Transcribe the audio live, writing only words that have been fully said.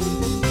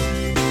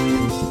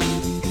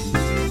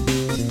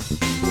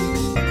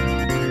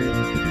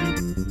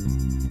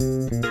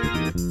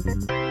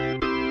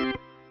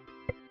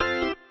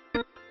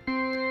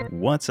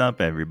What's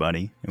up,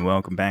 everybody, and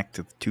welcome back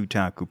to the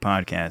Tutaku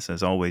Podcast.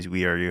 As always,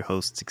 we are your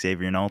hosts,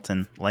 Xavier and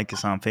Alton. Like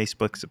us on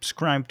Facebook,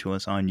 subscribe to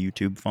us on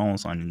YouTube, follow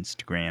us on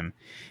Instagram,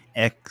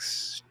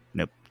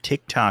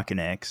 TikTok and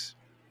X.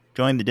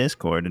 Join the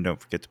Discord, and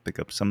don't forget to pick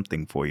up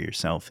something for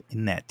yourself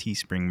in that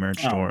Teespring merch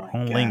store.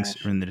 All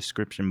links are in the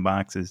description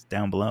boxes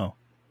down below.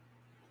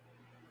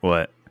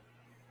 What?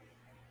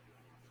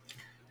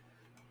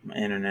 My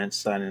internet's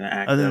starting to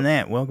act Other up. than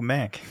that, welcome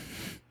back.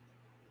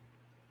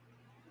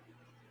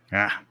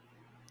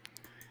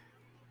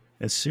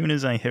 As soon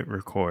as I hit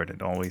record,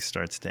 it always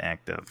starts to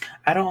act up.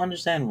 I don't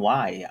understand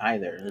why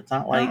either. It's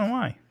not like... I don't know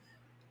why.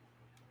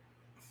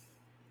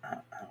 I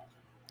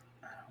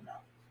don't know.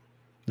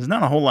 There's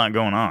not a whole lot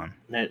going on.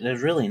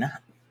 There's really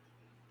not.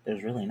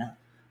 There's really not.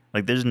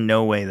 Like, there's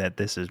no way that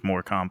this is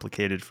more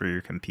complicated for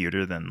your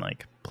computer than,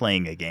 like,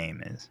 playing a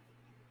game is.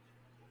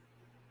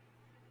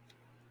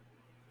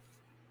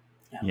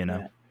 You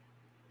know?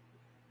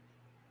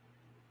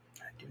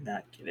 I do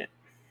not get it.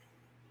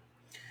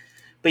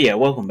 But yeah,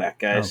 welcome back,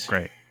 guys. Oh,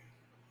 great.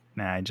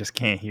 Nah, I just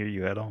can't hear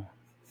you at all.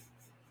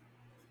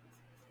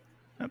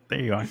 Oh,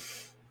 there you are.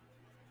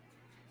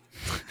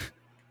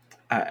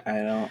 I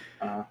don't...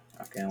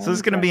 okay. So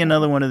it's going to be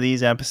another one of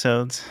these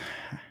episodes.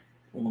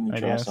 Let me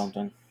try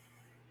something.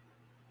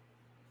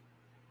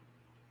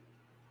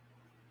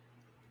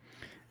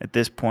 At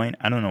this point,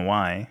 I don't know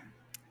why.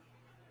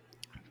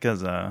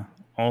 Because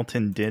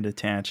Alton did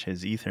attach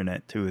his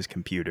Ethernet to his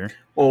computer.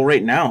 Well,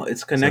 right now,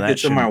 it's connected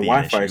to my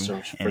Wi-Fi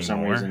source for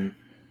some reason.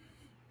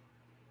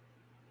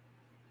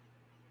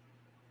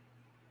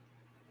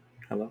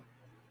 Hello?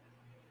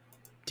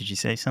 Did you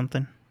say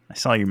something? I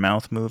saw your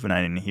mouth move and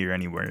I didn't hear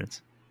any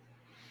words.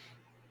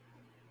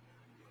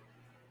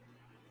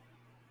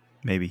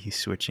 Maybe he's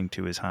switching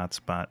to his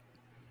hotspot.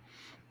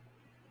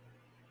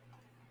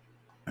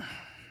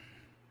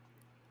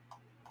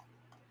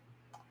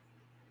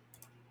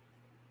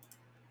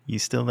 You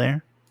still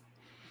there?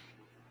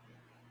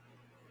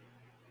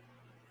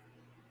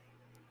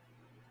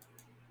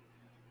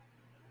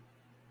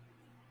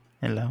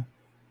 Hello?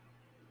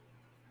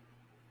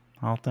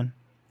 Alton?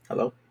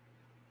 Hello?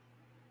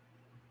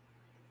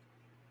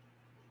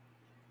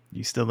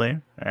 You still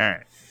there?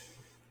 Alright,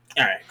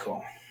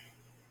 cool.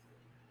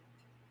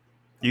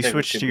 You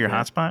switched to your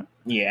hotspot?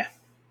 Yeah.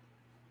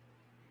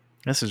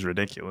 This is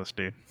ridiculous,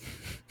 dude.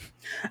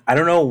 I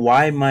don't know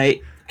why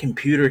my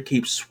computer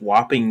keeps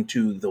swapping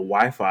to the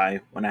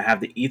Wi-Fi when I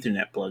have the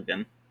Ethernet plugged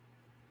in.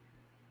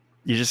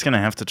 You're just going to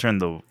have to turn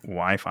the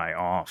Wi-Fi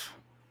off.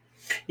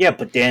 Yeah,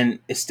 but then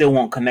it still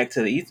won't connect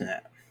to the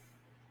Ethernet.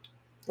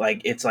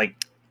 It's like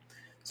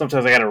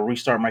sometimes I got to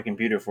restart my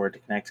computer for it to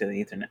connect to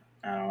the Ethernet.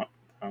 I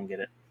don't get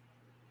it.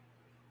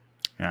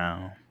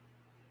 No.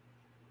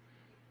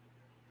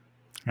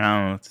 I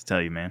don't know what to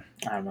tell you, man.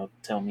 I don't know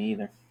what to tell me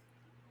either.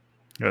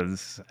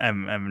 Because I've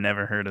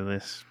never heard of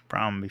this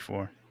problem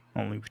before.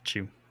 Only with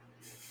you.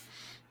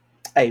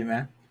 Hey,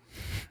 man.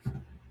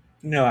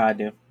 You know how I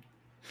do.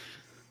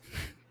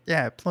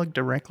 Yeah, I plugged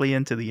directly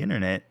into the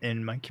internet,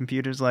 and my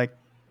computer's like,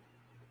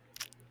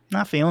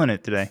 not feeling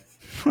it today.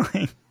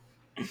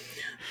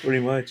 Pretty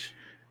much.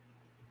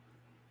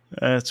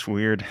 That's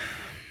weird.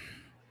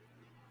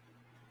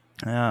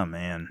 Oh,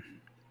 man.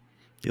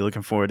 You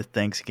looking forward to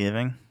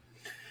Thanksgiving?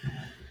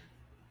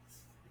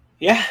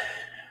 Yeah.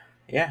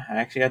 Yeah, I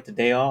actually got the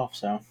day off,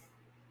 so.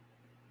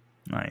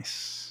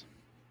 Nice.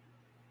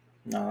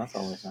 No, that's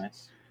always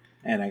nice.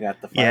 And I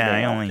got the Friday off,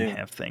 I off, only too.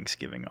 have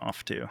Thanksgiving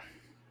off, too.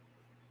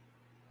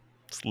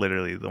 It's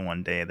literally the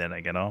one day that I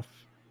get off.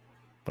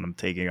 But I'm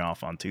taking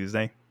off on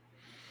Tuesday.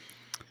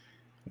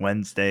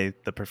 Wednesday,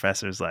 the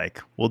professor's like,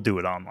 we'll do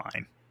it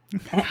online.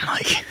 I'm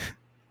like,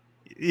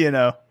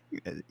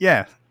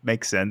 yeah,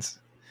 makes sense.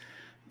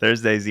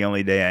 Thursday's the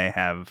only day I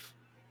have.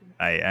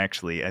 I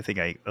think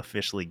I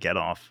officially get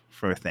off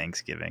for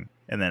Thanksgiving.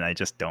 And then I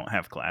just don't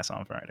have class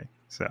on Friday.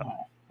 So,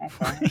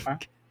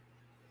 okay.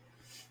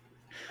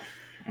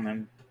 And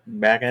then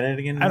back at it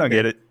again Monday. I don't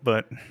get it,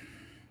 but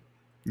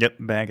yep,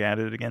 back at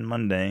it again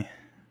Monday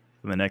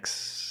for the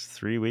next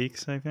 3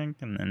 weeks, I think.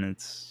 And then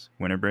it's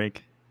winter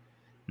break.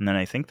 And then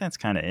I think that's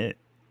kind of it.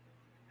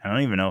 I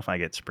don't even know if I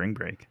get spring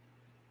break.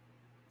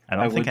 I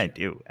don't think I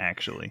do,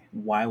 actually.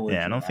 Why would you?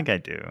 Yeah, I don't think I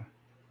do.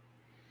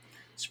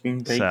 Spring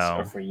breaks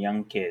are for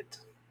young kids.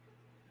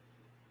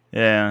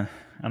 Yeah,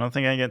 I don't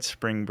think I get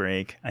spring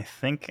break. I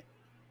think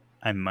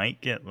I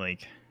might get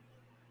like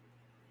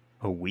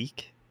a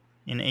week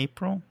in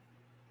April,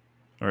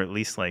 or at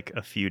least like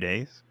a few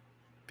days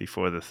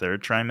before the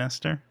third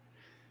trimester.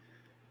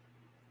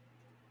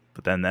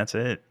 But then that's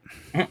it.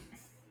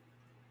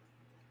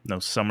 No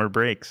summer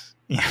breaks.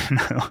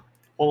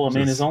 Well, I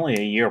mean, it's only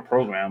a year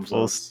program, so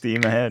full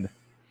steam ahead.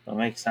 That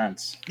makes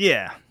sense.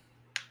 Yeah.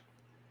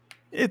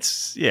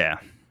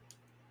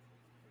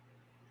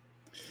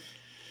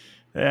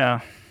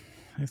 Yeah,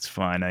 it's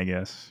fine, I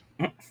guess.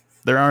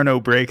 There are no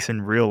breaks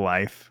in real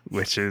life,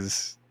 which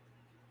is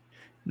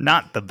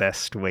not the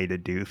best way to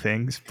do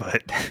things,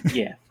 but...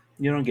 yeah,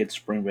 you don't get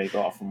spring break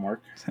off from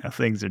work. That's how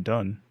things are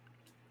done.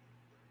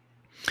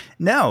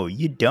 No,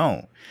 you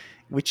don't.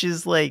 which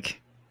is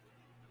like,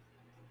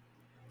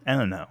 I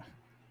don't know.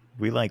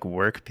 We like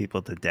work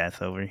people to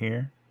death over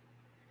here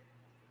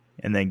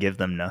and then give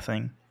them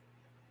nothing.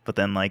 But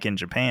then, like in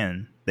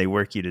Japan, they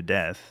work you to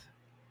death,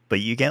 but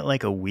you get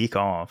like a week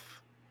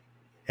off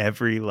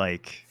every,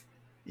 like,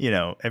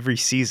 every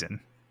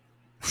season.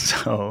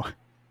 So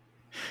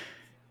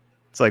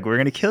it's like, we're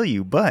going to kill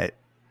you, but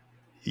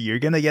you're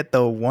going to get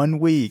the 1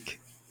 week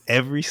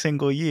every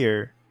single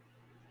year.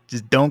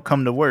 Just don't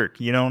come to work.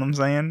 You know what I'm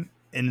saying?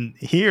 And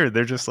here,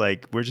 they're just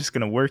like, we're just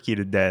going to work you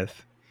to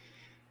death.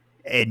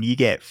 And you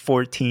get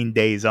 14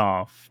 days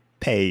off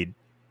paid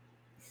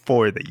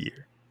for the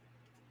year.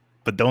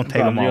 But don't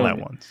take them all at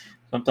once.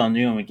 Sometimes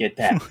you don't even get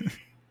that.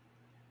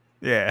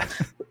 Yeah.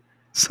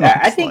 So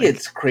I it's think like,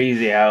 it's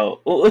crazy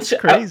how. Well, it's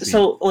crazy.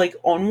 so, like,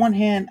 on one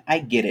hand, I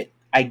get it.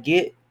 I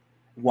get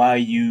why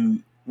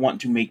you want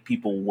to make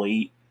people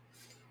wait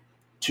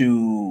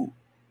to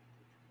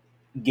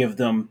give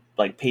them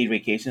like paid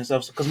vacation and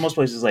stuff. Because most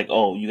places like,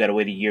 oh, you got to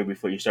wait a year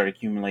before you start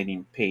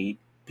accumulating paid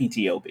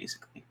PTO,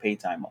 basically paid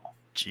time off.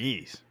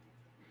 Jeez.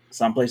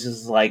 Some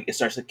places like it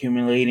starts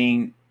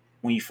accumulating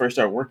when you first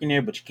start working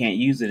there, but you can't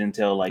use it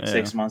until like Yeah.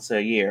 6 months to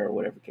a year or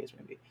whatever the case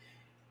may be.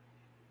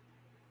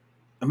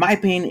 In my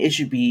opinion, it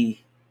should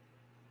be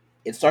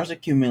it starts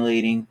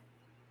accumulating,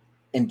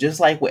 and just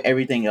like with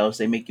everything else,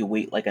 they make you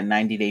wait like a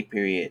 90-day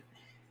period.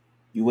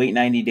 You wait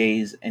 90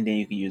 days and then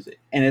you can use it.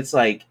 And it's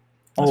like,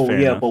 That's oh fair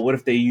yeah, but enough. what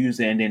if they use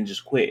it and then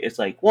just quit? It's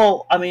like,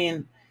 well, I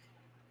mean,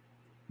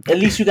 at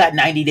least you got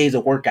 90 days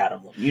of work out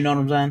of them. You know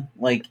what I'm saying?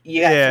 Like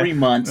you got Yeah. 3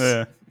 months.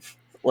 Yeah.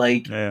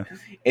 Like Yeah.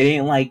 it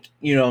ain't like,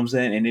 you know what I'm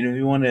saying? And then if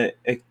you want to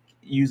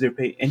use their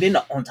pay, and then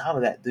on top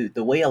of that, dude,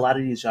 the way a lot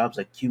of these jobs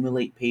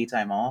accumulate pay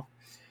time off,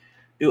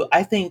 dude,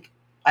 I think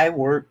I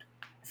worked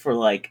for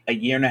like a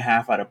year and a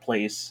half at a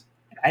place.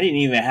 I didn't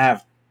even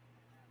have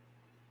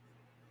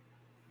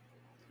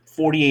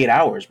 48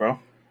 hours, bro.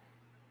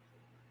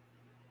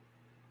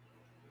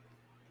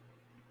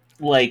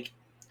 Like,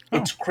 Oh.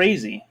 it's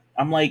crazy.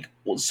 I'm like,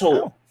 well,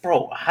 so, Oh.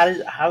 bro,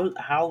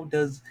 how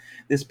does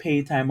this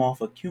paid time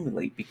off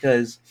accumulate?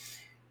 Because,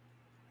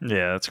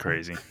 Yeah, that's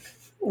crazy.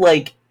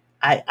 like,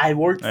 I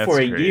worked for That's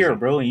a year, crazy.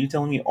 bro, and you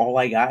telling me all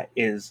I got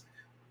is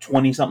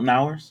 20 something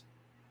hours?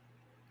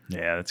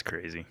 Yeah, that's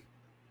crazy.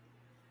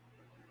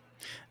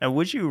 Now,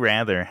 would you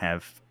rather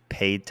have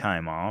paid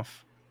time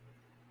off?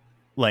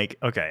 Like,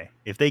 okay,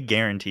 if they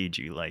guaranteed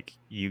you, like,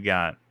 you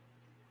got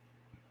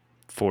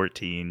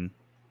 14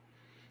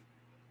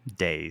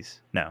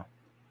 days. No,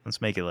 let's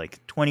make it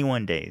like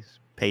 21 days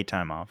paid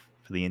time off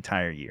for the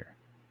entire year.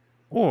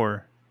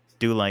 Or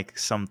do like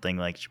something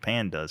like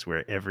Japan does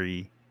where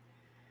every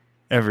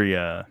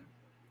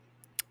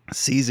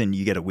season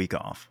you get a week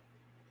off.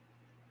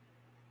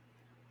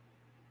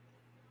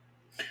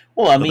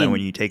 Well, I But then when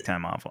mean, you take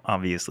time off,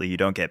 obviously you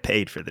don't get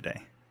paid for the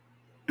day.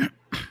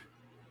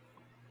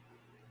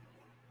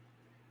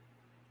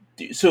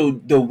 so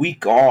the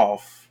week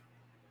off,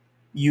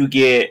 you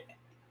get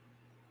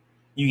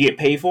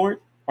paid for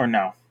it or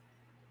no?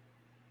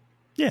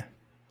 Yeah.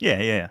 Yeah,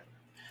 yeah,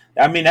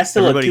 yeah. I mean, that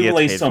still Everybody gets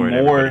accumulates paid some for it.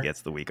 Everybody more.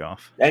 gets the week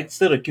off. That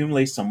still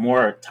accumulates some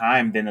more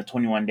time than the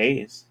 21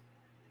 days.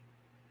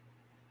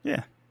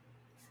 Yeah.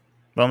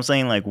 But I'm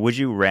saying, like, would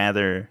you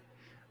rather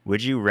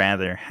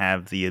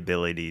have the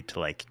ability to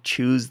like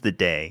choose the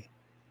day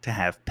to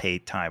have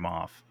paid time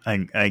off?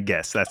 I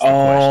guess that's the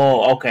question.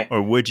 Oh, okay.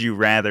 Or would you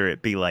rather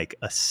it be like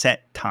a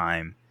set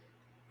time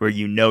where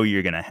you know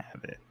you're gonna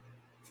have it?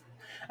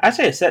 I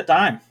say a set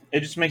time. It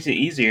just makes it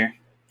easier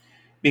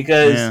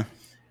because Yeah,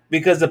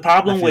 the I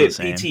problem feel the with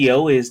same.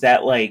 PTO is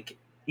that, like,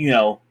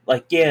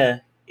 like, yeah,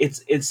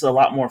 it's a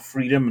lot more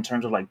freedom in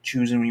terms of like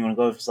choosing when you want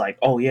to go. If it's like,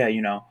 oh yeah,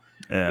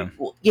 Yeah,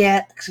 well,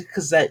 yeah,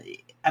 because that,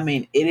 I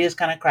mean, it is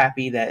kind of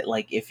crappy that,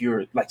 like, if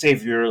you're like, say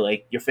if you're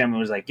like your family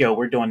was like, yo,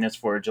 we're doing this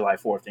for July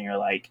 4th, and you're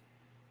like,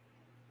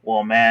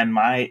 well, man,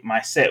 my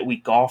set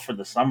week off for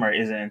the summer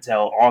isn't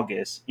until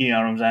August. You know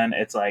what I'm saying?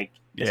 It's like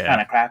it's kind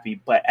yeah, of crappy,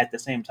 but at the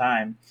same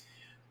time,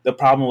 the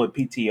problem with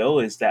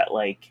PTO is that,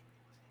 like,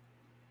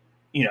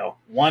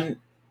 one,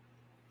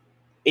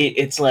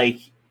 it's like,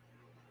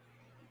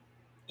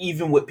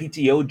 even with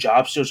PTO,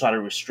 jobs still try to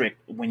restrict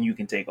when you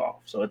can take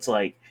off. So it's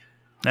like,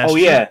 that's oh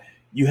true. yeah,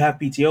 you have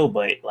PTO,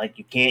 but like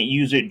you can't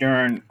use it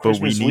during But we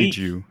Christmas need week.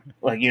 you.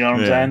 Like, you know what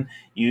I'm Yeah. saying?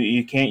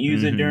 You can't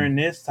use it Mm-hmm. during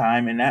this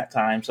time and that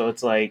time. So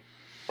it's like,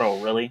 bro,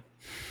 really,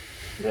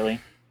 really,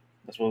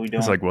 that's what we It's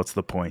doing? like, what's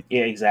the point?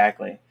 Yeah,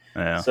 exactly.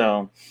 Yeah.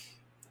 So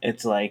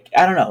it's like,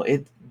 I don't know.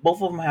 It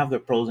Both of them have their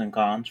pros and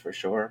cons for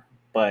sure,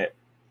 but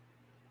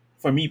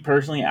for me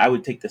personally, I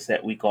would take the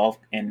set week off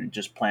and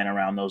just plan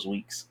around those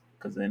weeks,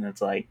 because then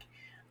it's like,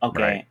 Right.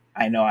 okay,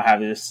 I know I have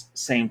this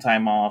same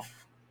time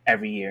off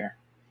every year,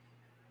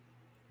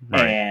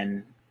 Right.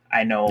 and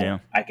I know Yeah.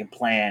 I can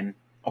plan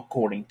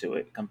according to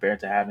it compared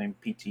to having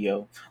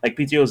PTO. Like,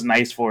 PTO is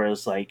nice for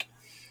us, like,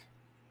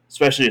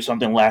 especially if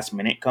something last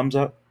minute comes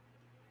up.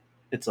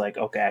 It's like,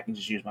 okay, I can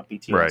just use my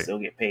PTO and Right. still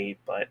get paid,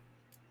 but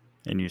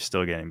And you're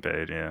still getting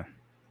paid. Yeah.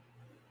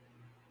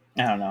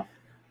 I don't know.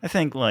 I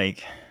think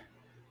like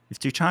if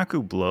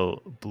Duchaku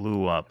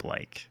blew up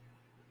like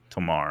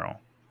tomorrow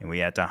and we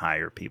had to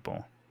hire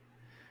people,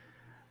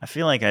 I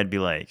feel like I'd be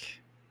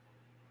like,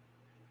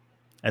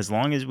 as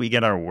long as we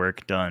get our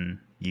work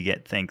done, you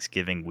get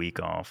Thanksgiving week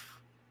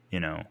off, you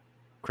know,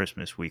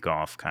 Christmas week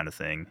off kind of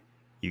thing.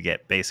 You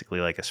get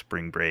basically like a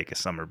spring break, a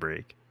summer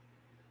break,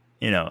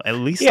 at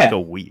least like Yeah, a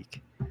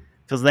week.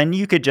 Because then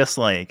you could just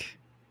like,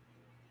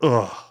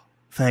 oh,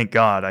 thank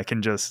God I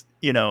can just,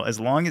 as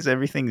long as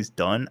everything's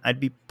done, I'd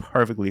be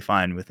perfectly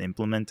fine with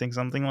implementing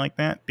something like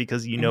that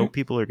because hmm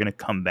people are going to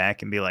come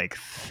back and be like,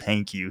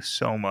 thank you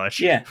so much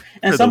yeah.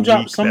 And for the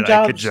week some that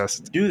I could jobs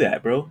just, do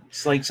that, bro.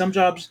 It's like some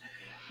jobs,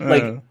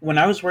 like uh, when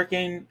I was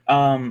working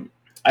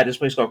at this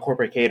place called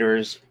Corporate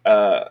Caterers,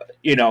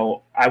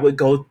 I would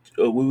go.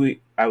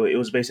 It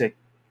was basically a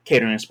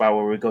catering spot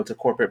where we go to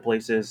corporate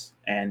places,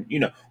 and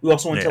we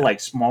also went to yeah. like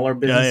smaller Yeah,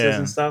 businesses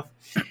and yeah. stuff,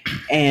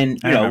 and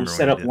I we remember when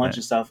set you up did lunch that.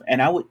 and stuff,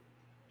 and I would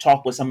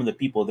talk with some of the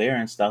people there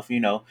and stuff,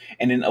 and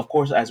then of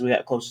course as we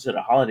got closer to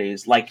the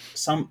holidays, like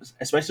some,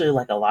 especially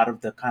like a lot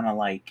of the kind of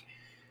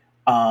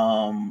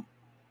um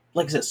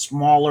like I said,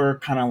 smaller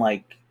kind of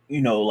like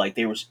like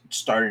they were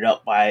started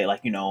up by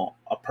like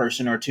a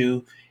person or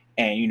two,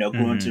 and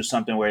grew Hmm. into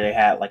something where they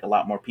had like a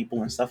lot more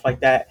people and stuff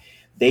like that.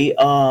 They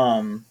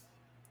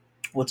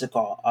what's it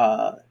called?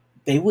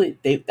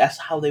 They that's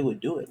how they would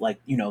do it. Like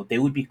they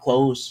would be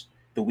closed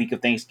the week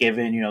of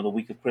Thanksgiving, the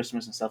week of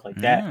Christmas and stuff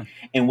like that. Yeah,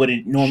 And what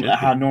it should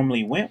how it be.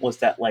 normally went was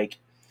that like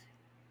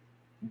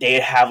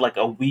they'd have like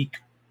a week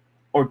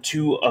or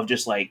two of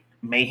just like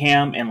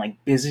mayhem and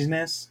like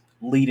busyness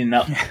leading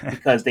up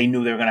because they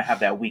knew they were going to have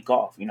that week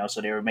off,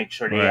 so they would make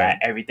sure they had Right,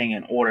 everything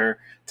in order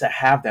to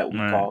have that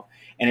week right. off.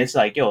 And it's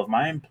like, yo, if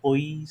my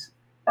employees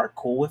are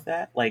cool with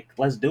that, like,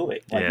 let's do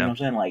it. Like, Yeah, what I'm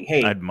saying? Like,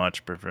 hey, I'd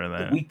much prefer the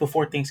that. week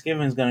before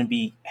Thanksgiving is going to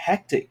be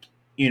hectic,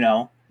 you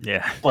know,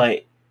 Yeah.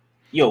 but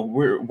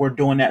we're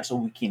doing that so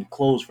we can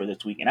close for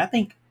this week. And I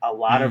think a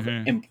lot of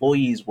Hmm.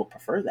 employees will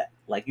prefer that.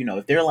 Like,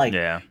 if they're like,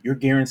 Yeah. you're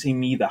guaranteeing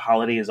me the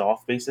holiday is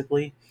off,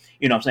 basically,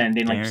 what I'm saying?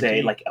 Then, like you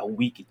say, Guaranteed. like a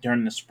week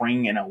during the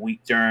spring and a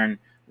week during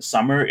the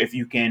summer, if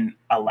you can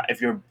allow,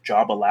 if your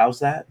job allows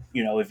that,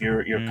 if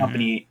your Hmm.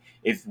 company,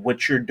 if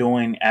what you're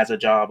doing as a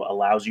job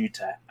allows you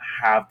to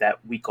have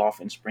that week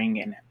off in spring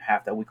and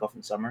have that week off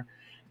in summer,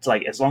 it's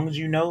like, as long as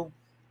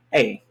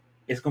hey,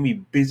 it's going to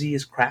be busy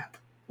as crap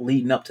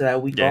leading up to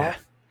that week Yeah.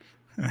 off,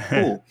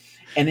 cool.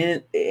 And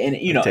then, and I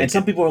and take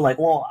some it. people are like,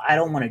 well, I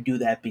don't want to do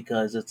that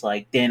because it's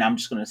like then I'm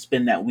just going to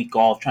spend that week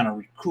off trying to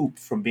recoup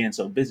from being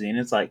so busy. And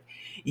it's like,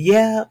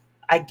 yeah,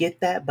 I get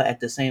that, but at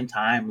the same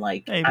time,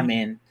 like, I Maybe.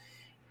 mean,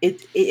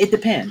 it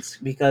depends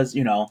because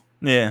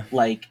Yeah.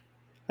 like,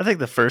 I think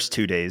the first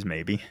 2 days,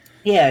 maybe.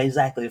 yeah,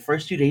 exactly. The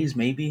first 2 days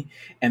maybe,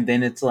 and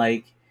then it's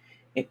like,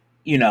 it,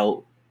 you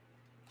know,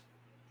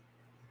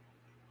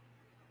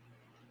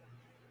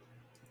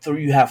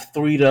 you have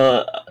three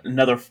to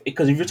another,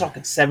 because if you're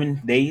talking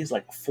 7 days,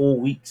 like a full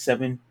week,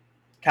 seven Yeah.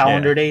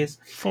 calendar days,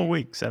 Full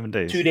week, 7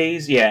 days. 2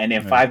 days, yeah, and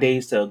then Right. 5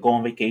 days to go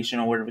on vacation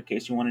or whatever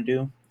vacation you want to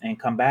do and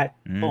come back.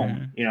 Boom,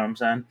 Hmm. you know what I'm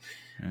saying?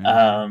 Hmm.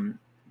 Um,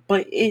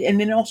 and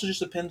then it also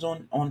just depends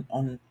on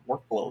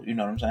workload. You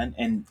know what I'm saying?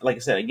 And like I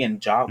said, again,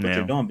 job what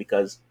you're Yeah. doing,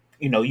 because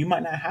you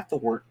might not have to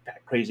work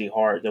that crazy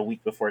hard the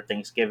week before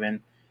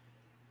Thanksgiving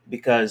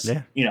because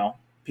Yeah.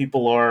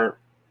 people are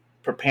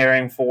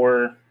preparing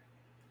for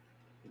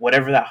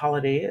whatever that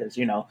holiday is.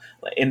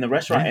 In the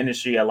restaurant Yeah.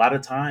 industry, a lot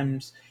of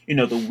times,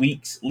 the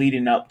weeks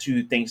leading up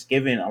to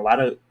Thanksgiving, a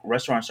lot of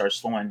restaurants are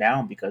slowing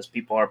down because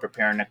people are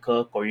preparing to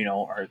cook, or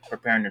are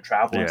preparing to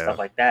travel and Yeah. stuff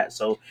like that.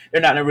 So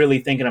they're not really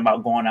thinking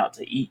about going out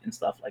to eat and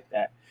stuff like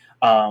that.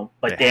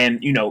 But Yeah.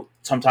 then,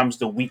 sometimes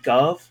the week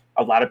of,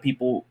 a lot of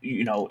people,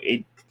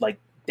 it like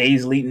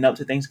days leading up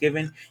to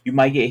Thanksgiving, you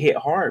might get hit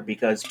hard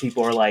because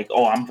people are like,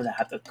 oh, I'm gonna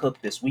have to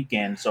cook this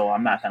weekend, so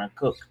I'm not gonna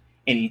cook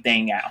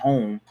anything at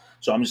home,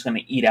 so I'm just going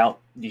to eat out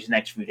these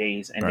next few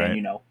days and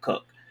then, Right.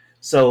 cook.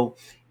 So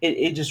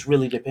it just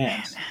really Man,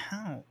 depends.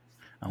 how?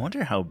 I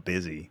wonder how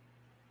busy,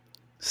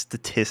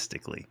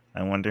 statistically,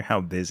 I wonder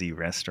how busy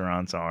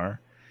restaurants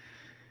are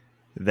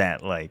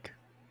that like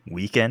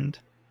weekend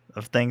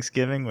of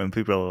Thanksgiving when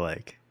people are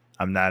like,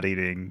 I'm not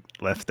eating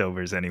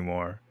leftovers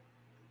anymore.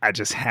 I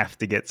just have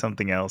to get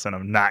something else and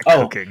I'm not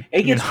Oh, cooking.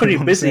 it You gets know what pretty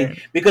I'm busy saying?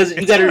 because you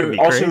It's got got to to be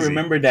also crazy.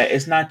 remember that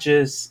it's not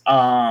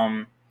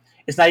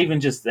even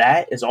just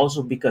that. It's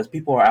also because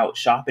people are out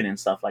shopping and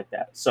stuff like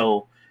that.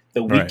 So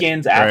the Right.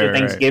 weekends Right. after Right.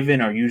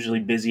 Thanksgiving are usually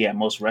busy at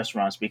most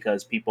restaurants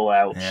because people are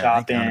out Yeah, they got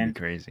to be shopping,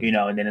 crazy.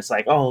 and then it's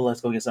like, oh,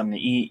 let's go get something to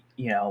eat,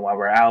 while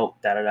we're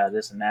out, da da da,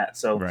 this and that.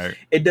 So Right.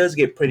 it does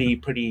get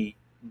pretty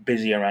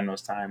busy around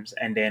those times.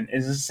 And then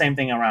it's the same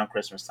thing around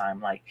Christmas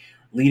time. Like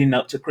leading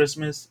up to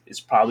Christmas is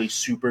probably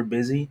super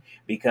busy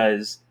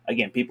because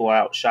again, people are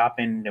out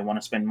shopping, they want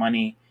to spend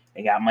money,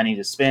 they got money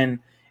to spend,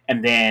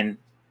 and then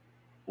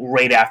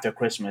right after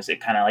Christmas, it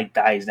kind of like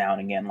dies down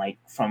again. Like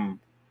from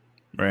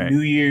Right.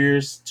 New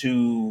Year's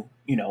to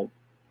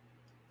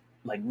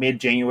like mid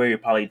January,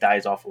 it probably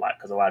dies off a lot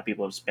because a lot of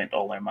people have spent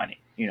all their money.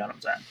 You know what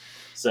I'm saying?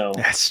 So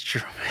That's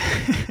true.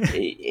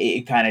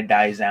 it kind of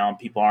dies down.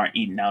 People aren't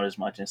eating out as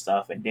much and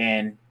stuff. And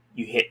then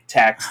you hit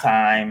tax Oh,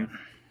 time man.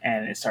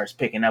 and it starts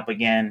picking up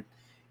again,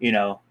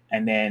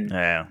 and then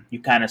Yeah. you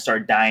kind of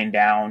start dying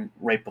down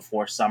right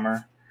before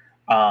summer.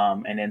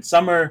 And then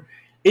summer,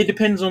 it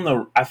depends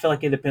on I feel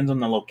like it depends on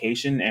the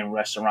location and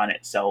restaurant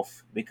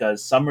itself,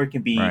 because summer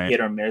can be Right. hit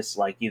or miss.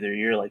 Like either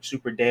you're like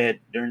super dead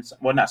during,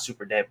 well, not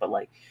super dead, but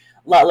like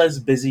a lot less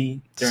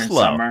busy during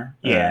Slow. summer.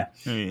 Yeah.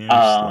 Yeah. You're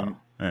slow. Um,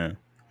 Yeah.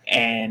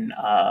 and,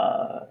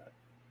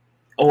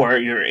 or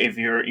if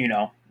you're,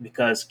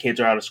 because kids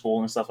are out of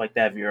school and stuff like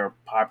that, if you're a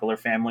popular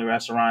family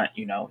restaurant,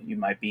 you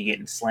might be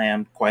getting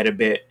slammed quite a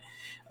bit.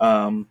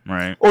 Um,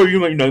 Right. or you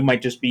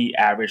might just be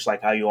average,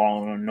 like how you are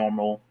on a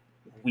normal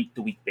week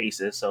to week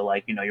basis. So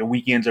like, your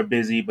weekends are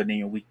busy, but then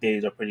your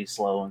weekdays are pretty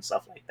slow and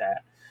stuff like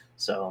that.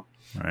 So,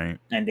 Right.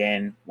 and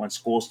then when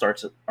school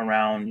starts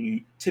around,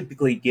 you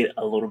typically get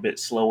a little bit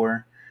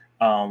slower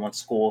when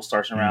school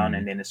starts around, Mm.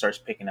 and then it starts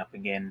picking up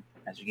again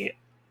as you get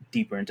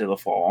deeper into the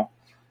fall.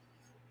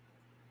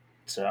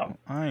 So,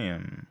 Well,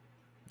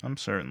 I'm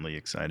certainly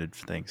excited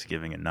for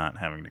Thanksgiving and not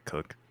having to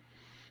cook.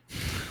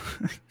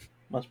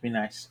 must be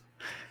nice.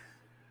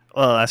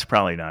 Well, that's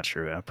probably not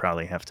true. I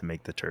probably have to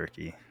make the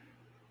turkey,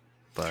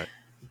 but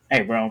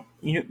Hey, bro,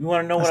 you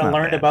want to know what that's I not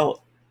learned bad.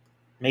 about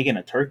making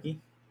a turkey?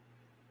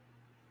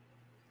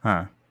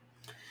 Huh.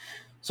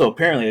 So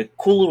apparently, a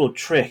cool little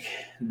trick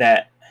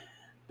that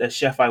the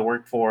chef I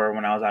worked for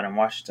when I was out in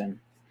Washington,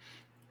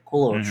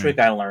 cool little Mm-hmm. trick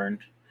I learned,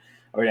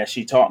 or that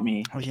she taught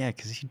me. Oh yeah,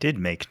 because he did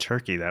make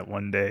turkey that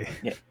one day.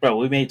 Yeah, bro,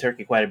 we made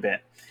turkey quite a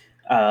bit,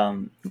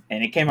 and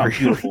it came out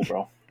beautiful, Really?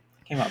 bro.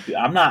 It came out.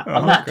 I'm not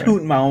Okay.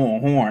 tooting my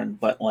own horn,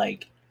 but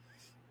like,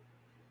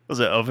 Was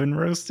it oven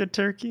roasted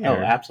turkey oh,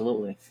 or?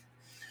 absolutely.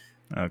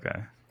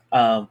 Okay.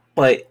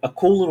 But a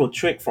cool little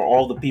trick for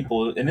all the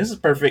people, and this is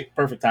perfect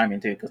timing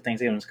too, because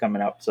Thanksgiving's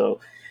coming up. So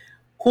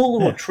cool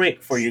little Yeah.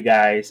 trick for you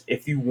guys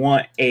if you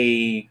want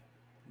a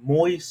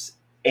moist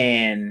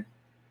and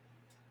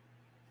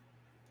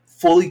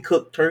fully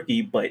cooked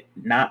turkey, but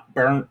not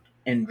burnt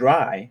and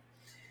dry,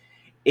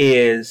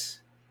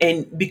 is,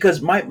 and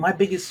because my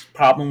biggest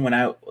problem when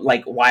I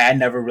like why I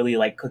never really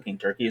like cooking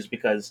turkey is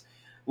because,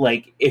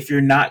 like, if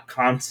you're not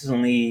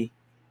constantly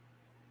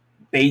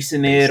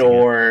basting it, Basting it.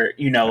 or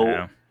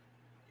Yeah.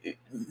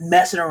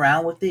 messing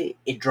around with it,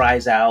 it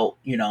dries out.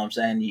 You know what I'm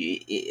saying?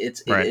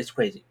 Right. It's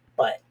crazy.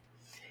 But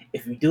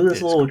if you do this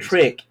It's little crazy.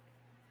 trick,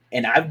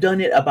 and I've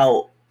done it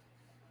about,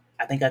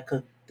 I think I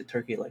cooked the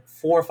turkey like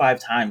 4 or 5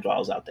 times while I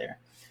was out there,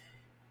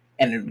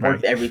 and it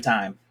worked Right. every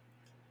time.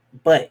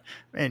 But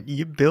Man,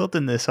 you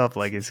building this up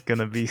like it's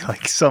gonna be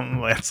like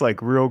something that's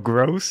like real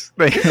gross.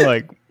 Like you're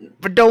like,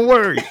 but don't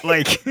worry.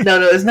 Like,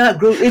 no, it's not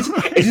gross.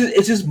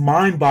 It's just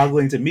mind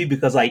boggling to me,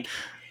 because like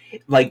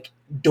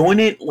doing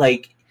it,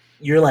 like,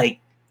 you're like,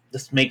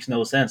 this makes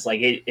no sense.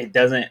 Like it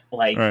doesn't,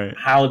 like, right.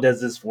 how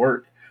does this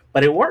work?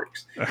 But it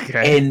works.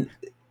 Okay. And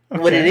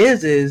what it Okay.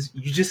 is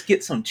you just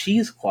get some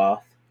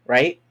cheesecloth,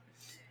 right?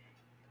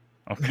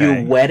 You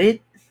Okay. wet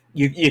it,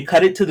 you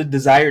cut it to the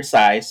desired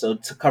size, so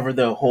to cover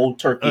the whole Oh,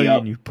 turkey and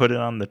up. you put it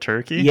on the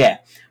turkey? Yeah,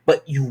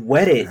 but you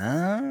wet it,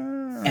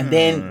 and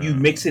then you Ah.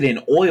 mix it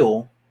in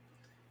oil.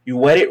 You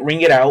wet it,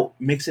 wring it out,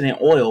 mix it in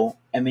oil,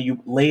 and then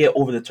you lay it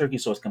over the turkey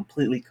so it's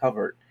completely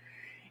covered.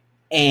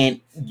 And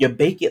you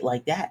bake it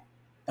like that.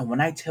 And when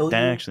I tell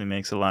That you, actually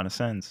makes a lot of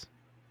sense.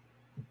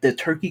 the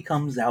turkey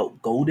comes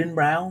out golden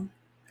brown.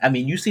 I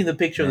mean, you seen the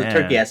picture of the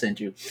turkey I Yeah. sent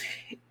you.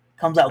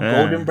 Comes out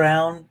golden Yeah.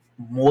 brown,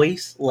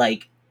 moist,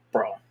 like,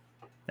 bro.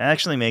 That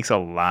actually makes a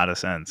lot of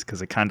sense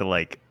because it kind of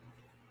like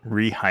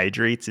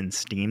rehydrates and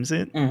steams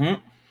it. Mm-hmm.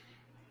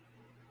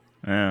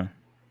 Yeah.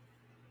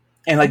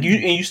 And like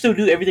you still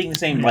do everything the I'm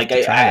same. gonna have Like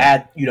to I try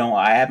that. add,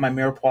 I add my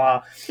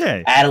mirepoix,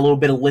 Yeah. add a little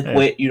bit of Yeah.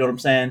 liquid. You know what I'm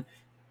saying?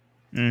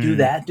 Do Mm.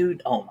 that,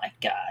 dude. Oh my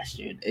gosh,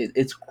 dude,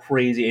 it's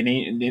crazy.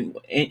 And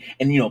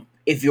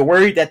if you're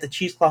worried that the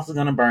cheesecloth is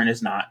gonna burn,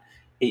 it's not.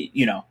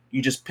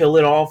 You just peel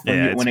it off when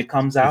Yeah. you It's when it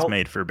comes it's out,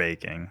 made for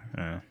baking.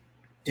 Yeah.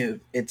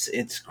 dude.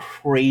 It's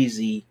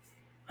crazy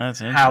That's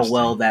how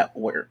well interesting. that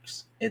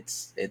works.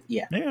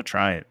 Yeah, Maybe I'll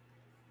try it.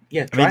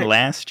 yeah. I mean, Try it.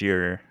 last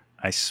year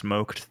I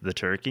smoked the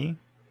turkey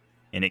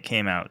and it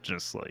came out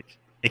just like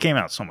it came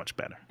out so much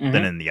better than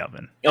Mm-hmm. in the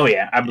oven. Oh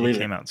yeah, I It believe it.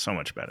 came out so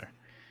much better.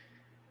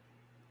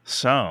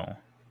 So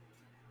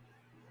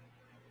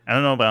I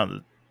don't know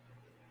about.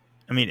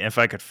 I mean, if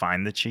I could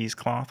find the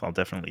cheesecloth, I'll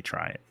definitely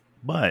try it.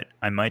 But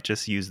I might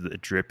just use the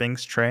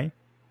drippings tray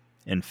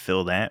and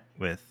fill that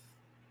with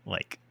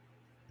like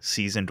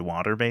seasoned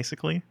water,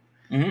 basically.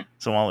 Mm-hmm.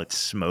 So while it's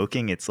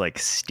smoking, it's like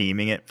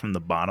steaming it from the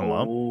bottom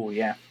up. Oh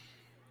yeah,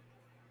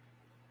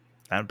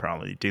 That'd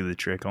probably do the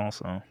trick,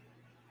 also.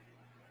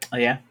 oh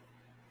yeah.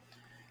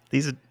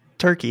 These are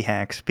turkey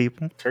hacks,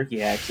 people. Turkey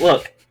hacks.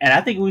 Look, and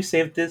I think we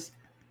said this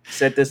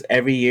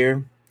every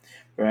year.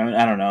 For,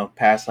 I don't know,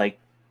 past like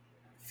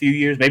few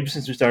years, maybe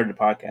since we started the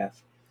podcast.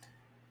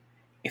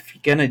 If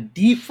you're gonna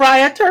deep fry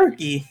a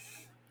turkey,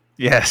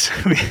 Yes,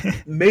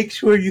 make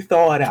sure you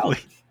thaw it out.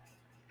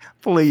 please,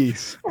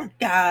 Please. For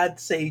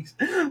God's sakes,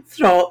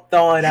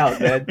 thaw it out,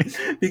 man.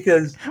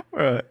 Because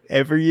Bro,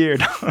 every year,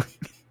 dog,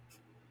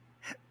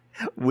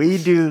 we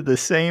do the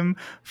same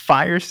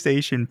fire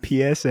station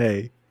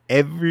PSA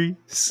every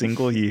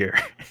single year.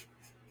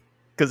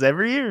 Because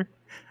every year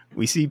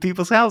we see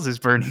people's houses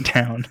burning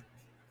down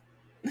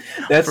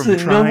that's from the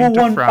number trying to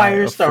one fry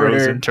fire a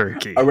frozen starter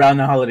turkey. around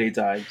the holiday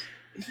times.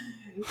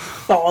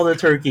 Thaw the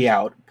turkey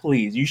out,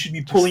 please. You should be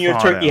Just pulling your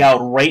thaw it turkey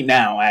out. out right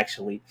now,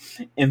 actually,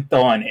 and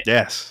thawing it.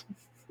 Yes.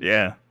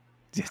 Yeah.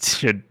 It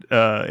should,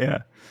 yeah.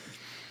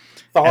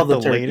 Thaw At the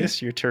the turkey.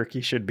 latest, your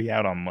turkey should be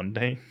out on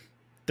Monday,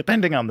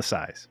 depending on the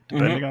size. Mm-hmm.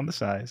 Depending on the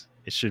size,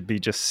 it should be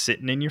just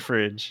sitting in your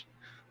fridge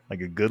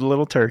like a good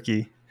little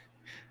turkey,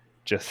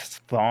 just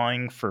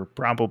thawing for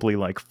probably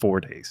like 4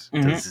 days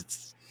Mm-hmm. because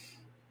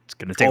it's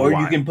gonna take a Or you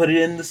while. can put it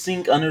in the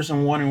sink under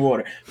some running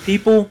water.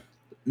 People,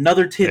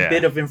 another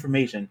tidbit Yeah. of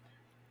information.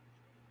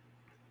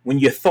 When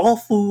you thaw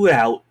food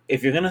out,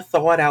 if you're gonna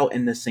thaw it out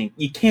in the sink,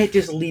 you can't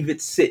just leave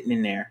it sitting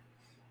in there.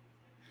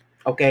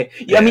 Okay?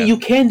 Yeah, I mean, Yeah. you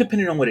can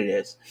depending on what it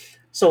is.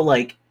 So,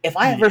 like, if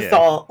I ever Yeah.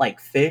 thaw like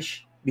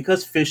fish,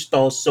 because fish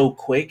thaws so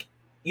quick,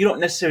 you don't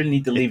necessarily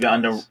need to It leave it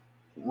under does.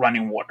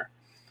 running water.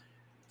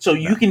 So No.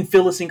 you can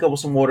fill a sink up with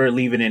some water and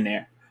leave it in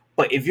there.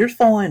 But if you're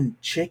thawing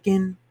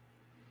chicken,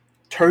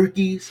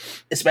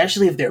 turkeys,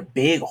 especially if they're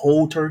big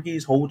whole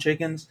turkeys, whole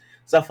chickens,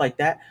 stuff like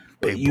that,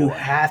 Big you boy.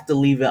 have to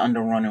leave it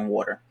under running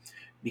water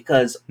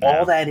because all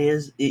Yeah. that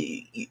is,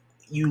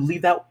 you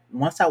leave that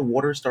once that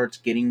water starts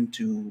getting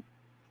to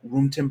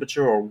room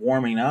temperature or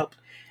warming up.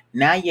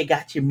 Now you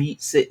got your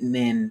meat sitting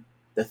in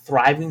the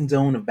thriving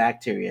zone of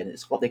bacteria.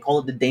 They call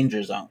it the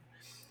danger zone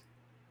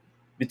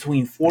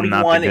between Not the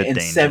 41 good and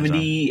danger zone.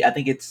 70. I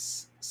think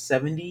it's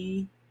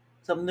 70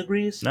 something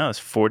degrees. No, it's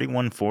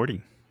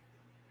 4140.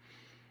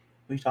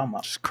 What are you talking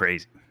about? Just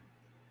crazy.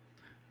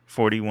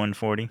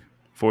 4140.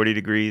 40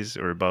 degrees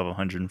or above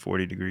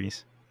 140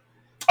 degrees.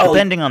 Oh,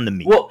 Depending on the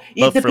meat. well,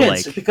 it But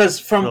depends because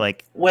for from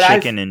like what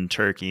I've chicken and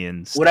turkey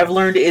and what I've stuff.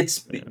 learned,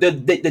 it's Yeah.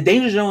 the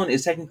danger zone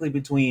is technically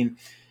between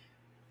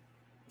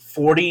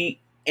 40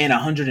 and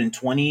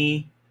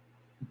 120,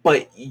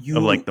 but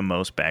Of like you, the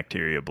most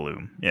bacteria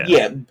bloom. Yeah.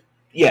 yeah,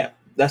 yeah,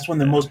 that's when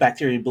the Yeah. most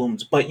bacteria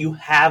blooms. But you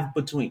have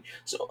between,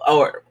 so,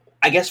 or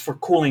I guess for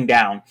cooling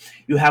down,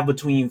 you have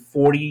between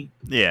 40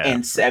 Yeah,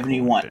 and for cooling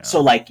 71. So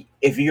down. like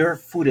if your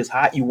food is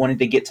hot, you want it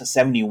to get to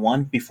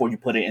 71 before you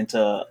put it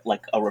into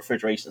like a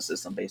refrigeration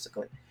system,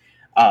 basically.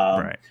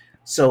 Um, Right.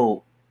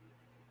 so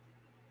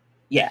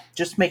yeah,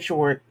 just make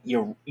sure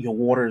your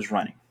water is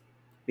running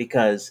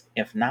because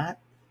if not,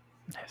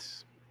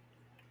 Yes.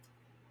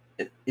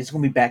 it's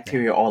going to be Yeah.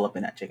 bacteria all up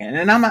in that chicken.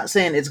 And I'm not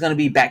saying it's going to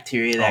be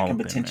bacteria that All can up in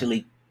there.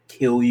 potentially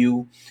kill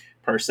you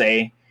per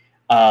se.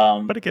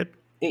 But it could.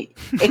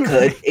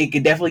 It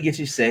could definitely get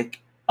you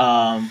sick.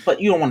 But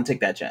you don't want to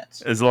take that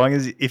chance. As long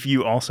as if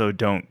you also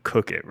don't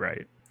cook it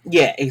right.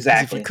 Yeah, Because if you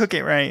exactly. cook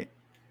it right,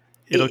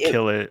 it'll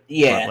kill it. But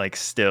Yeah, like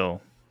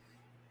still,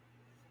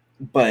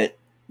 but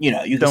you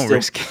can don't still,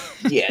 risk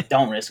it. yeah,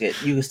 don't risk it.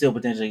 You can still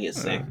potentially get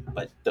sick,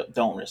 but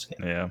don't risk it.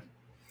 Yeah.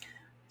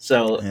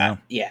 So Yeah.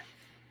 yeah,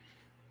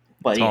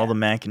 but To all yeah, the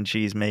mac and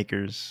cheese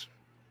makers,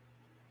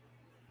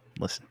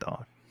 listen,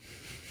 dog.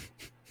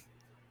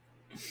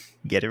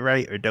 Get it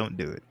right or don't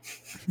do it.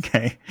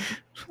 Okay.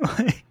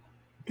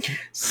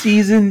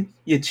 season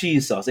your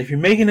cheese sauce. If you're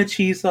making a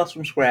cheese sauce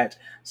from scratch,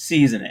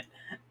 season it.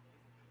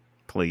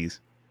 Please.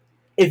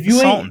 If you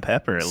Salt ain't, and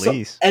pepper at so,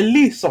 least. at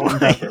least salt and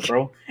pepper, Like,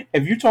 bro.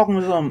 If you're talking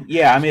with some,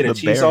 yeah, I made a the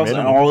cheese bare sauce and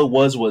minimum. all it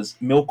was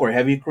milk or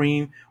heavy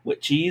cream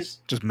with cheese.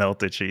 Just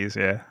melted cheese,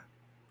 yeah.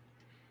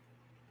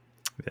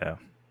 Yeah.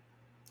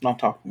 Don't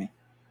talk to me.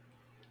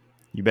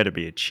 You better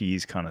be a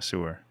cheese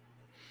connoisseur.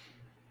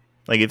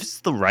 Like if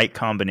it's the right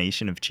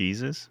combination of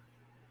cheeses,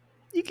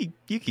 you could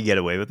get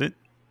away with it.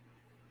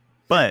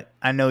 But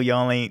I know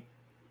y'all ain't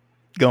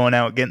going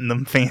out getting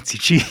them fancy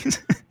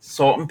cheese.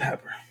 Salt and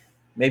pepper,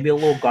 maybe a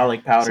little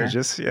garlic So powder.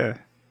 just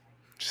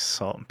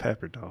salt and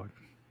pepper, dog.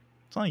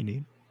 That's all you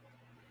need.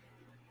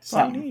 That's all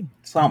you Something, need. You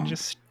something.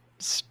 just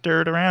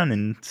stir it around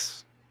and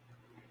it's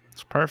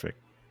perfect.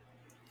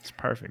 It's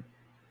perfect.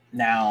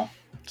 Now,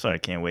 That's what I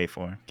can't wait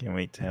for. Can't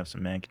wait to have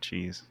some mac and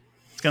cheese.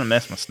 It's gonna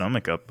mess my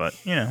stomach up, but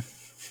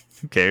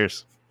who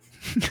cares?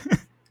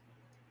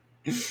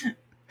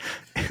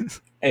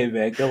 hey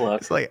man, good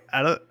luck. It's like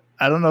I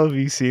don't know if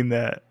you've seen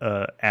that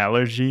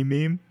allergy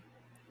meme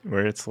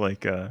where it's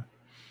like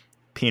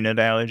peanut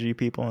allergy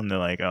people and they're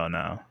like, oh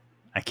no,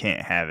 I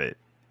can't have it.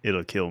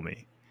 It'll kill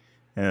me.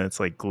 And it's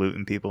like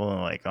gluten people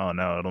and like, oh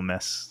no, it'll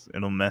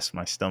mess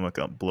my stomach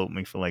up, bloat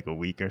me for like a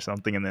week or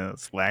something. And then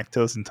it's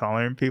lactose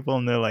intolerant people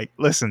and they're like,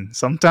 listen,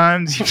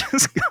 sometimes you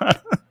just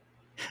gotta.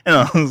 And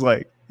I was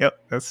like,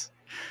 yep, that's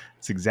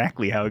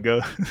exactly how it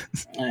goes.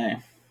 Hey,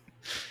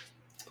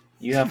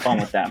 you have fun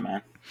with that,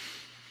 man.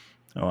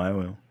 Oh, I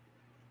will.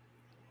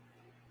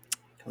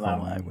 'Cause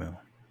Oh, I will.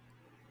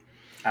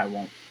 I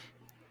won't.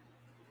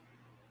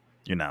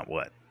 You're not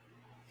what?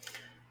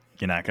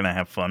 You're not gonna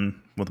have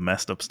fun with a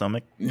messed up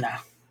stomach? Nah.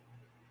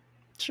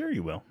 Sure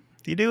you will.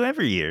 You do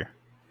every year.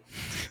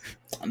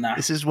 Nah,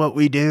 This is what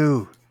we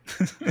do.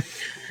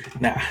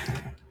 nah.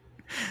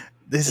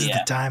 This is the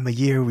Yeah. time of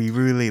year we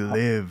really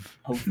live.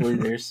 Hopefully,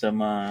 there's some.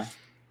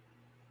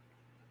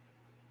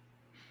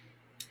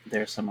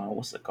 There's some.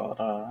 What's it called?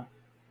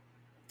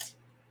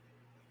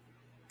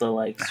 The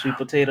like sweet Oh,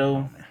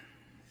 potato man.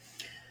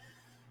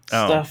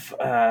 Oh, stuff.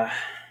 I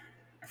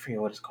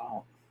forget what it's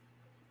called.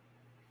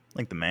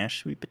 like the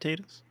mashed sweet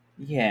potatoes?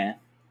 Yeah,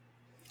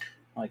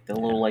 like the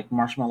Yeah. little like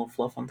marshmallow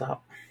fluff on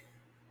top.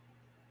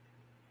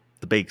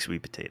 The baked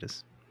sweet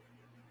potatoes.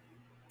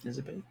 Is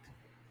it baked?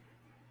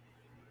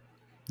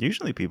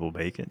 Usually people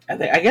bake it.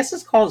 I guess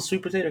it's called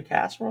sweet potato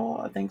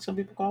casserole. I think some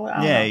people call it. I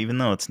don't Yeah, know. even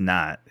though it's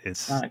not.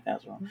 It's not a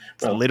casserole,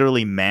 It's bro.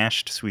 literally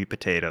mashed sweet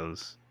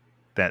potatoes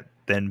that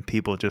then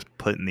people just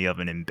put in the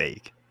oven and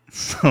bake.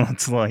 So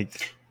it's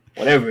like,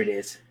 Whatever it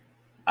is,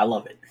 I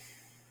love it.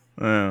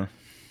 yeah.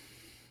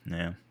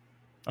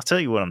 I'll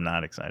tell you what I'm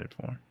not excited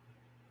for.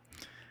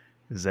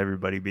 Is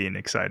everybody being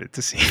excited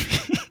to see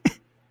me.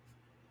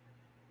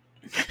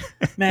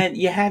 Man,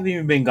 you haven't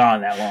even been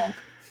gone that long.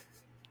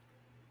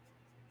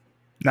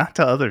 Not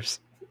to others.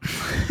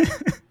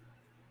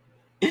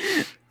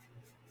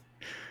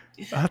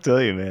 I'll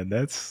tell you, man.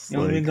 That's You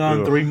only been like,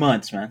 gone ugh. 3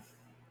 months, man.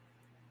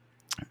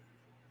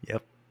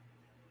 Yep.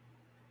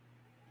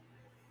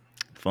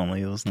 If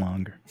only it was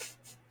longer.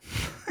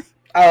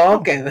 Oh,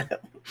 okay.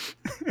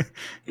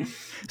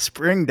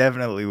 Spring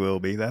definitely will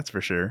be, that's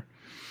for sure.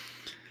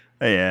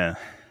 Yeah.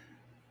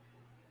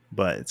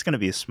 But it's going to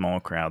be a small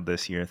crowd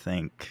this year,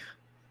 thank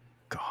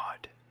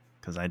God.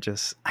 Because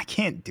I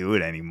can't do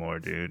it anymore,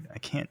 dude. I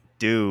can't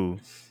do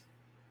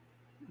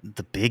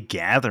the big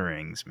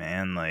gatherings,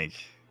 man. Like,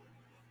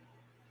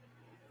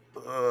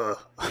 ugh.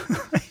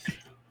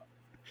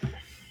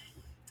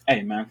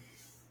 Hey, man.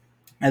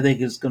 I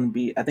think it's gonna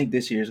be. I think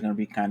this year is gonna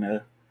be kind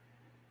of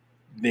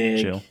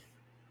big. Chill.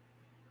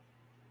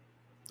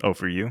 Oh,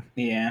 for you?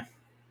 Yeah,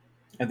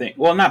 I think.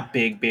 Well, not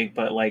big, big,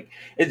 but like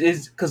it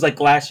is because like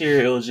last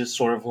year it was just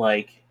sort of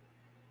like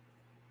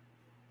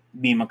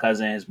me, my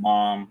cousin, his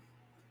mom,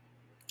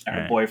 and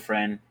her All right.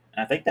 boyfriend.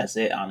 And I think that's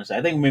it. Honestly,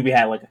 I think maybe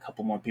had like a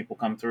couple more people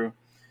come through,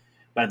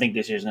 but I think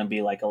this year's gonna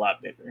be like a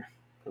lot bigger.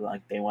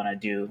 Like they want to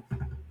do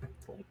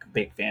like a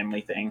big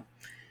family thing.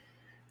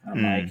 And I'm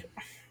Mm. like,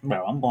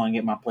 bro, I'm going to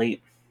get my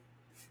plate,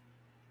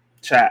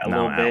 chat a Now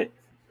little I'm out. bit,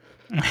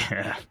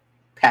 Yeah.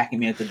 packing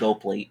me a to-go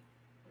plate,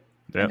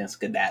 and Yep. then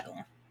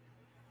skedaddling.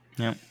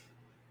 Yep.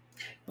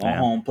 Go Yeah.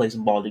 home, play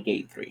some Baldur's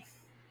Gate 3.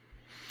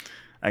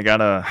 I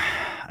got a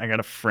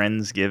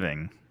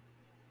Friendsgiving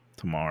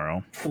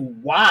tomorrow.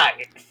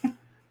 Why?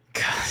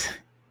 God.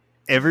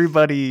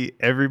 Everybody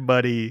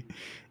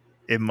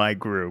in my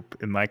group,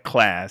 in my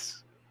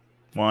class,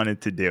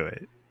 wanted to do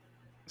it.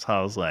 So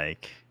I was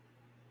like,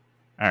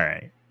 all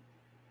right.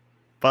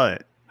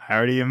 But I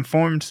already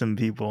informed some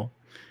people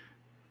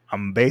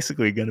I'm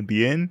basically going to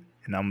be in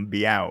and I'm going to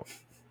be out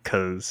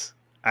because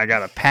I got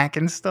to pack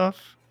and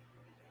stuff.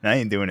 And I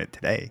ain't doing it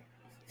today.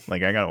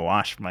 Like, I got to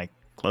wash my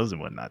clothes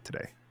and whatnot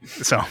today.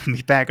 So I'm going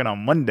to be packing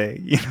on Monday.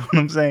 You know what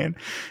I'm saying?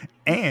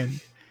 And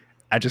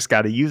I just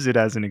got to use it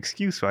as an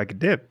excuse so I could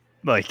dip.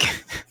 Like,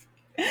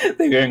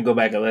 They're going to go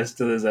back and listen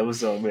to this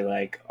episode and be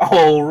like,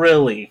 oh,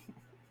 really?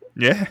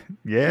 yeah.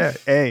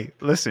 Hey,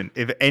 listen,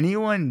 if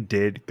anyone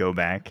did go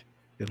back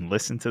and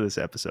listen to this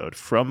episode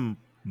from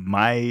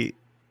my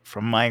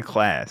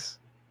class,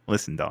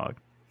 listen, dog.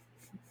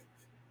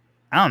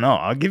 I don't know.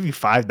 I'll give you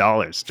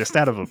 $5 just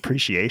out of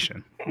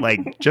appreciation.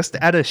 Like, just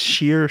out of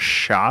sheer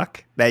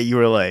shock that you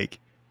were like,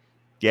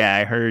 yeah,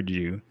 I heard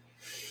you.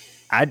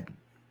 I don't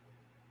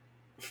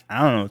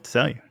know what to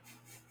tell you.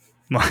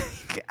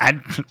 Like,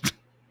 I'd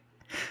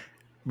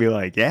be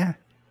like, yeah,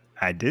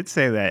 I did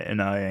say that,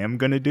 and I am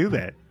going to do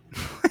that.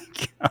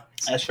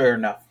 That's fair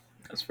enough.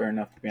 That's fair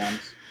enough, to be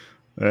honest.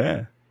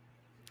 Yeah.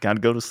 Got to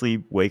go to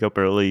sleep, wake up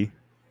early,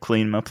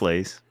 clean my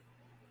place.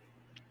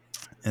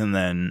 And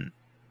then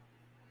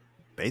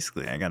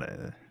basically I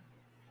gotta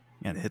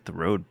hit the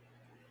road.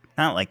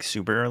 Not like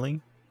super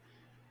early,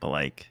 but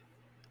like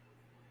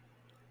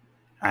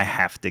I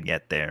have to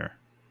get there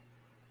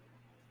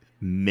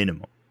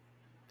minimum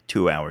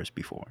 2 hours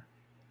before.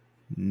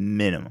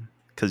 Minimum.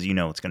 Because you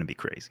know it's going to be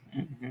crazy.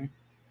 Mm-hmm.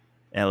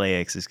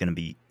 LAX is going to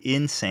be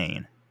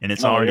insane. And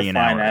it's Oh, you're already an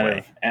flying hour out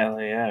away. of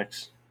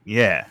LAX.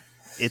 Yeah.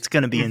 It's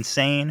going to be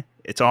insane.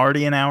 It's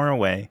already an hour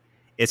away.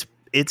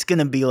 It's going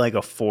to be like a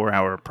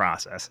 4-hour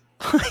process.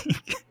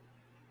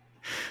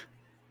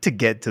 To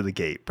get to the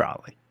gate,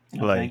 probably.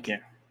 Oh, thank you.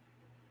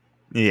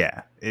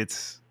 Yeah.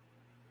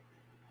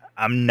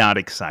 I'm not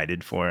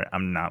excited for it.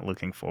 I'm not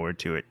looking forward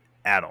to it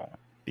at all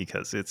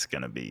because it's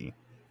going to be.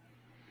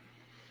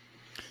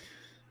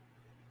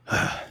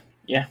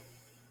 Yeah.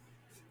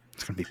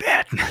 It's going to be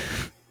bad.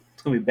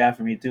 It's going to be bad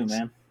for me, too,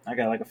 man. I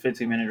got like a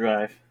 15-minute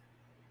drive.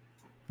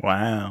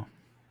 Wow.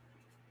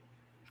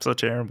 So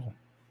terrible.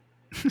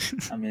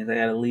 I mean, I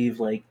got to leave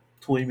like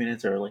 20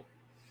 minutes early.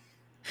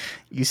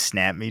 You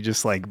snap me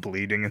just like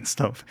bleeding and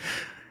stuff.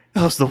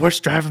 That was the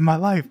worst drive of my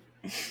life.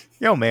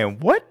 Yo, man,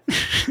 what?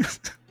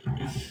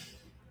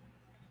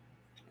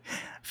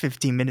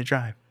 15-minute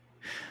drive.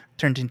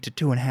 turned into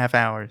 2.5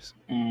 hours.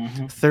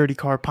 Mm-hmm.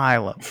 30-car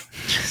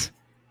pileup.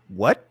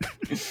 What?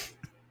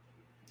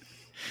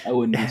 I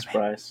wouldn't be Damn it.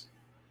 surprised.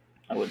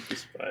 I wouldn't be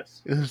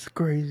surprised. It was the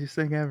craziest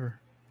thing ever.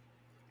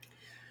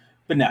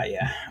 But no,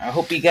 yeah. I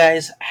hope you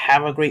guys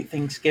have a great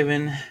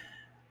Thanksgiving.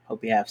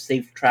 Hope you have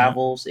safe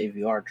travels if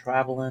you are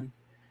traveling.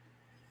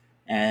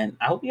 And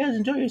I hope you guys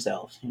enjoy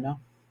yourselves, Enjoy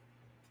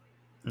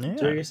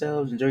Yeah.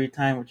 yourselves, enjoy your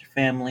time with your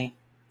family.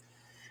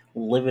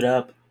 Live it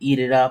up, eat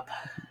it up,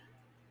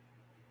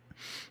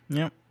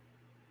 Yep.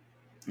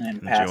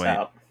 and pass Enjoy it.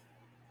 out.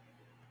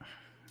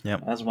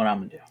 Yep. That's what I'm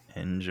going to do.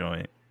 Enjoy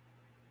it.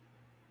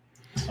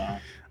 So,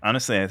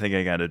 Honestly, I think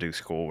I got to do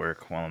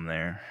schoolwork while I'm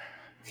there.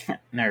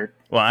 nerd.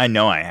 Well, I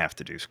know I have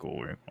to do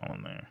schoolwork while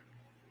I'm there.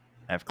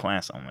 I have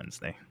class on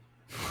Wednesday.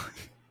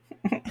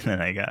 And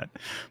then I got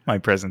my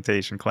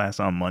presentation class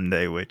on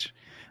Monday, which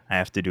I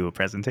have to do a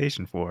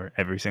presentation for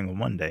every single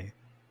Monday.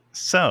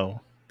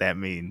 So that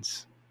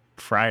means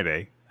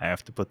Friday, I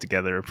have to put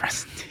together a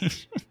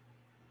presentation.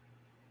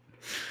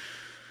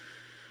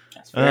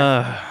 That's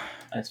fair.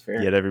 That's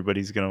fair. Yet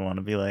everybody's going to want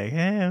to be like,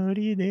 hey, what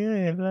are you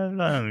doing? Blah,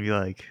 blah. And be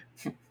like,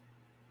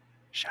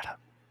 shut up.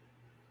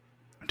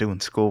 I'm doing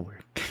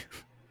schoolwork.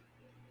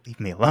 Leave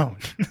me alone.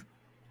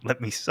 Let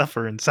me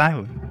suffer in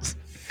silence.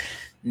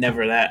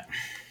 Never that.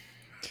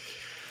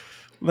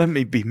 Let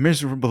me be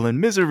miserable in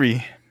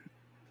misery.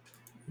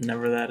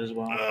 Never that as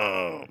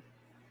well.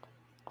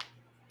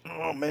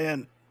 Oh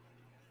man.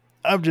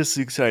 I'm just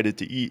excited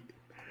to eat.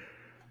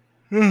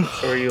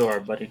 Sure you are,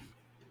 buddy.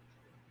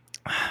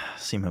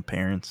 See my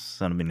parents.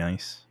 That'll be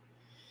nice.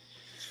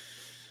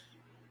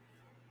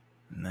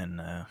 And then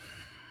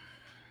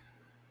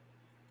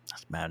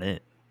that's about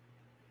it.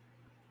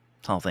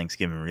 That's all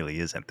Thanksgiving really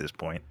is at this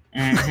point.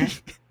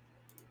 Mm-hmm.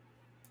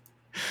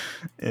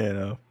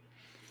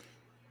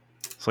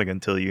 It's like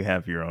until you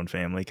have your own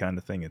family kind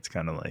of thing. It's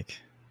kind of like,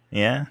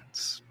 yeah,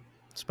 it's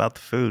about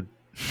the food.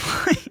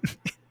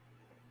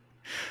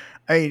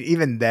 I mean,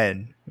 even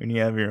then, when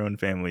you have your own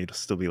family, it'll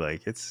still be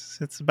like, it's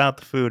about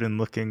the food and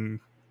looking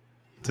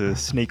to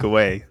sneak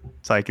away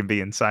so I can be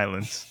in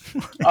silence.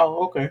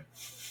 Oh, okay.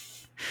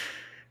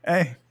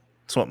 Hey,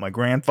 that's what my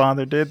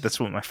grandfather did. That's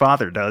what my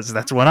father does.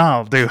 That's what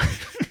I'll do.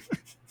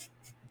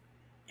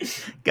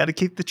 Got to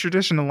keep the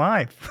tradition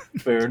alive.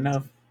 Fair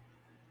enough.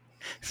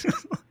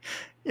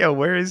 Yo,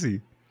 where is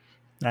he?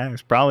 I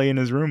was probably in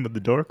his room with the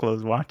door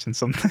closed watching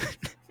something,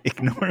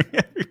 ignoring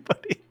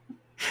everybody.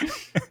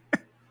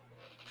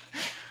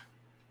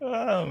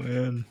 Oh,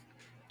 man.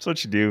 That's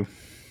what you do.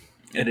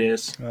 It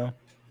is. Well,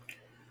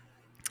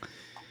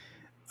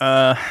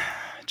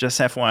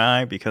 just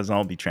FYI, because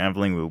I'll be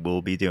traveling, we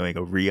will be doing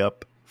a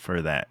re-up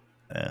for that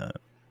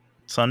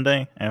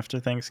Sunday after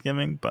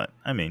Thanksgiving. But,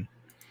 I mean,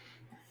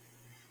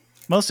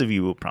 most of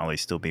you will probably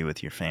still be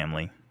with your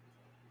family.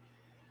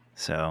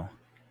 So,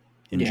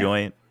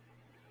 enjoy it.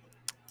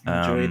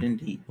 Enjoy it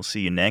indeed. We'll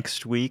see you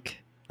next week.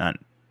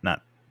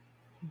 Not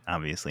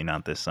obviously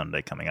not this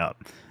Sunday coming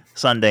up.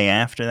 Sunday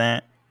after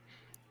that.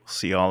 We'll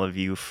see all of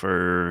you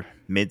for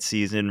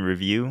mid-season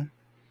review.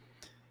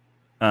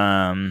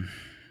 We'll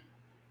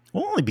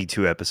only be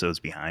 2 episodes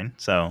behind,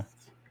 so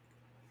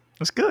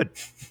that's good.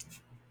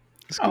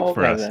 That's good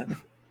for us. Then.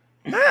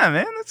 Yeah,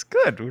 man, that's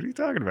good. What are you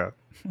talking about?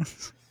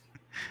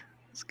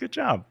 It's a good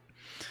job.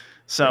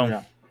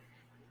 So,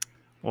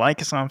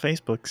 like us on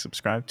Facebook,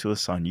 subscribe to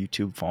us on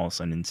YouTube, follow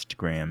us on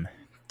Instagram,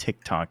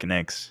 TikTok, and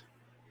X.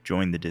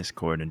 Join the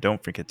Discord, and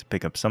don't forget to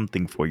pick up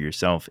something for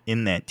yourself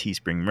in that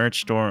Teespring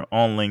merch store.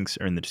 All links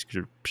are in the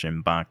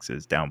description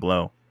boxes down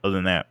below. Other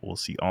than that, we'll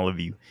see all of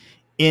you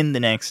in the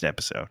next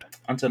episode.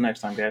 Until next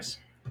time, guys.